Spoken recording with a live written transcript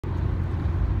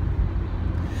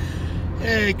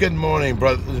Hey, good morning,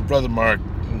 brother Mark,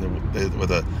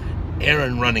 with a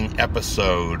errand running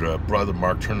episode. Brother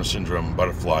Mark Turner syndrome,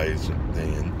 butterflies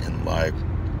in life.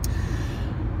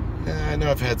 I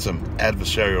know I've had some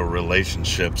adversarial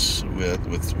relationships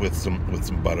with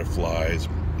some butterflies.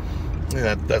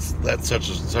 Yeah, that's such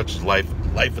as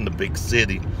life in the big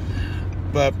city.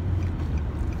 But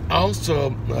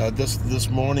also this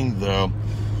morning though,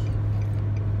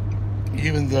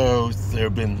 even though they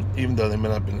may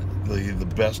not have been the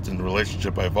best in the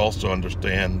relationship, I've also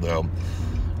understand though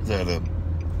that a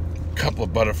couple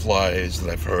of butterflies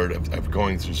that I've heard of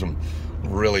going through some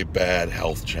really bad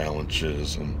health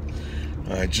challenges, and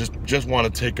I just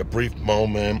want to take a brief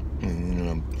moment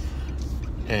and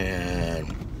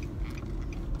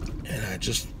I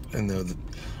just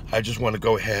want to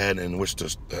go ahead and wish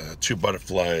those two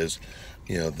butterflies,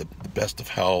 the best of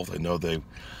health. I know that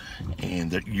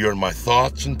you're in my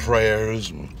thoughts and prayers,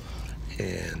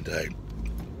 and I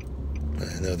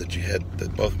know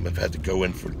that both of them had to go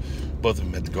in for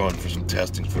some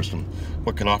testing for some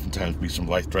what can oftentimes be some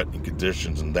life-threatening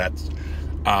conditions, and that's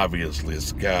obviously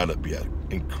it's got to be an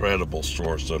incredible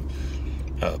source of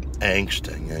angst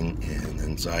and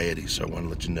anxiety. So I want to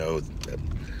let you know that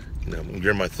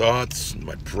you're in my thoughts and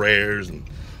my prayers, and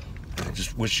I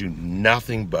just wish you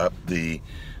nothing but the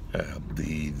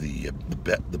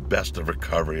best of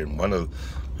recovery. And one of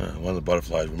the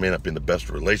butterflies, we may not be in the best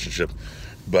relationship,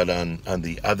 but on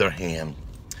the other hand,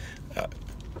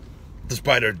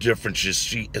 despite our differences,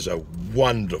 she is a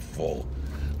wonderful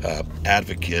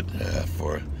advocate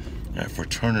for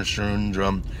Turner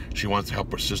syndrome. She wants to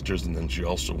help her sisters, and then she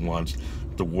also wants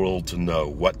the world to know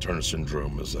what Turner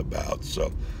syndrome is about.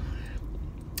 So,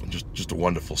 just a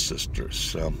wonderful sister.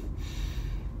 So,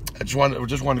 I just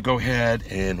want to go ahead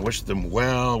and wish them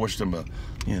well. Wish them a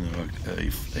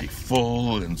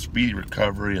full and speedy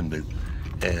recovery, and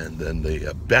then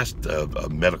the best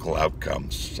of medical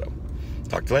outcomes. So,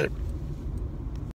 talk to you later.